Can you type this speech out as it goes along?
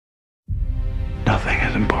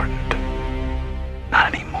important.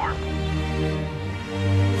 Not anymore.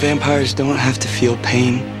 Vampires don't have to feel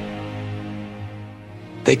pain.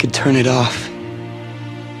 They could turn it off.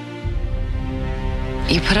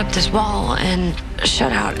 You put up this wall and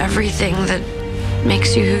shut out everything that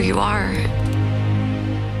makes you who you are.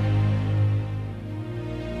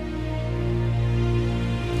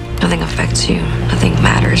 Nothing affects you. Nothing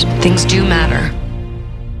matters. Things do matter.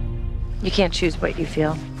 You can't choose what you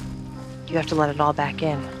feel. You have to let it all back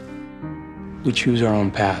in. We choose our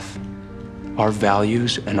own path. Our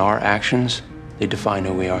values and our actions, they define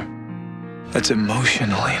who we are. That's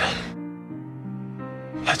emotion, Elena.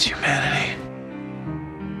 That's humanity.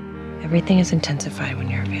 Everything is intensified when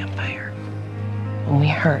you're a vampire. When we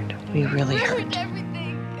hurt, we really hurt. I ruined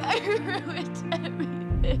everything.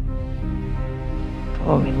 But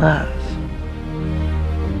what we love.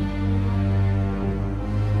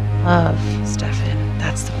 Love, Stefan,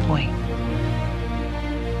 that's the point.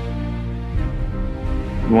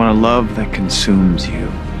 You want a love that consumes you.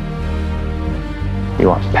 You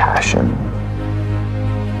want passion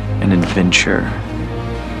and adventure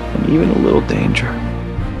and even a little danger.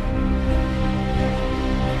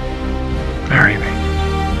 Marry me.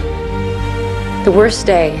 The worst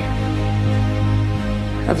day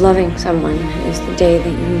of loving someone is the day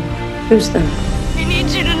that you lose them. I need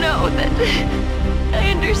you to know that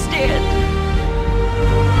I understand.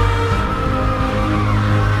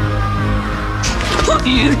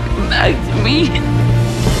 Please come back to me.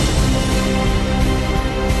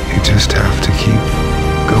 You just have to keep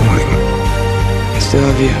going. I still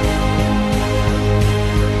love you.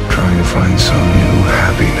 Trying to find some new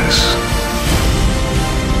happiness.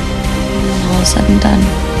 When all is said and done,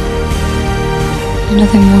 there's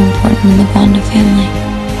nothing more important than the bond of family.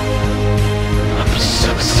 I'm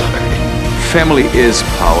so sorry. Family is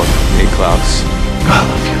power, Klaus. I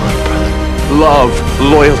love you, little brother. Love,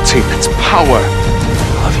 loyalty, that's power.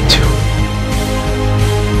 I love you too.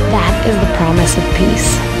 That is the promise of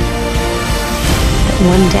peace. That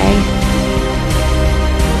one day,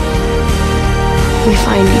 we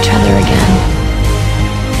find each other again.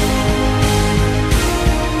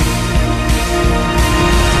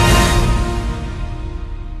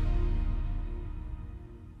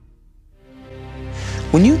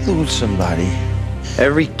 When you lose somebody,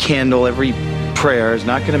 every candle, every prayer is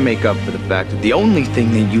not going to make up for the fact that the only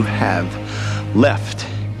thing that you have left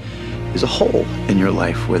is a hole in your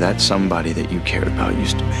life where that somebody that you cared about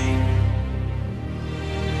used to be.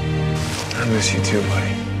 I miss you too,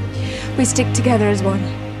 buddy. We stick together as one.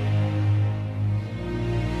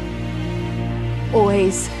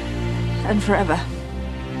 Always and forever.